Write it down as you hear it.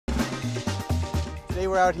Today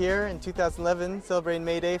we're out here in 2011 celebrating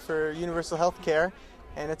May Day for universal health care,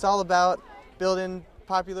 and it's all about building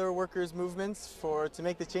popular workers' movements to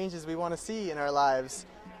make the changes we want to see in our lives.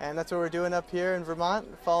 And that's what we're doing up here in Vermont,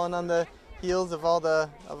 following on the heels of all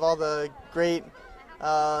the great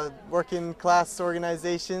working class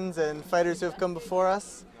organizations and fighters who have come before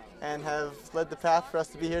us and have led the path for us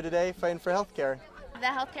to be here today fighting for health care. The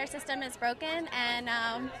healthcare system is broken, and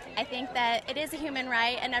I think that it is a human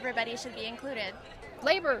right and everybody should be included.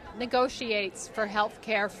 Labor negotiates for health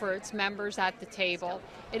care for its members at the table.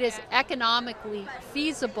 It is economically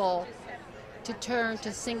feasible to turn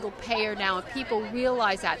to single payer now, and people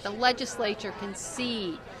realize that. The legislature can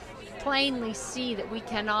plainly see that we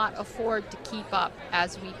cannot afford to keep up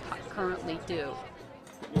as we currently do.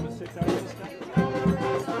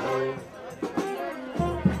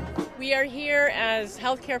 We are here as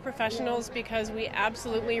healthcare professionals because we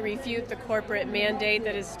absolutely refute the corporate mandate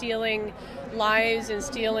that is stealing lives and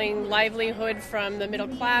stealing livelihood from the middle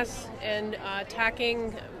class and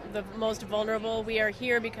attacking the most vulnerable. We are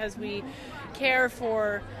here because we care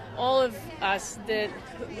for all of us that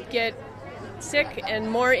get sick and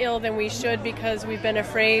more ill than we should because we've been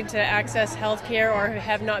afraid to access health care or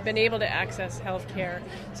have not been able to access health care.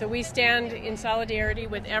 So we stand in solidarity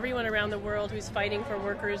with everyone around the world who's fighting for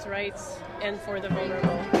workers' rights and for the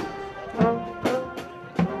vulnerable.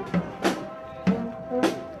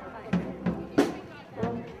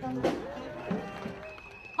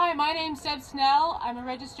 Hi, my name's Deb Snell. I'm a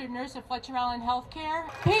registered nurse at Fletcher Allen Healthcare.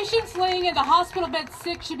 Patients laying in the hospital bed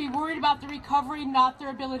sick should be worried about their recovery, not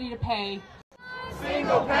their ability to pay.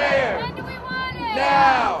 Single payer! When do we want it?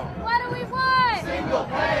 Now! What do we want? Single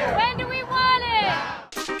payer! When do we want it?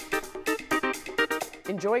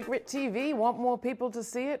 Enjoy GRITtv? Want more people to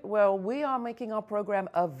see it? Well, we are making our program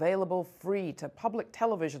available free to public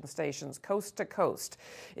television stations coast to coast.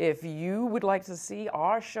 If you would like to see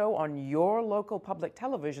our show on your local public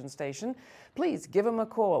television station, please give them a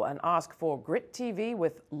call and ask for GRITtv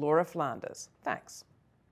with Laura Flanders. Thanks.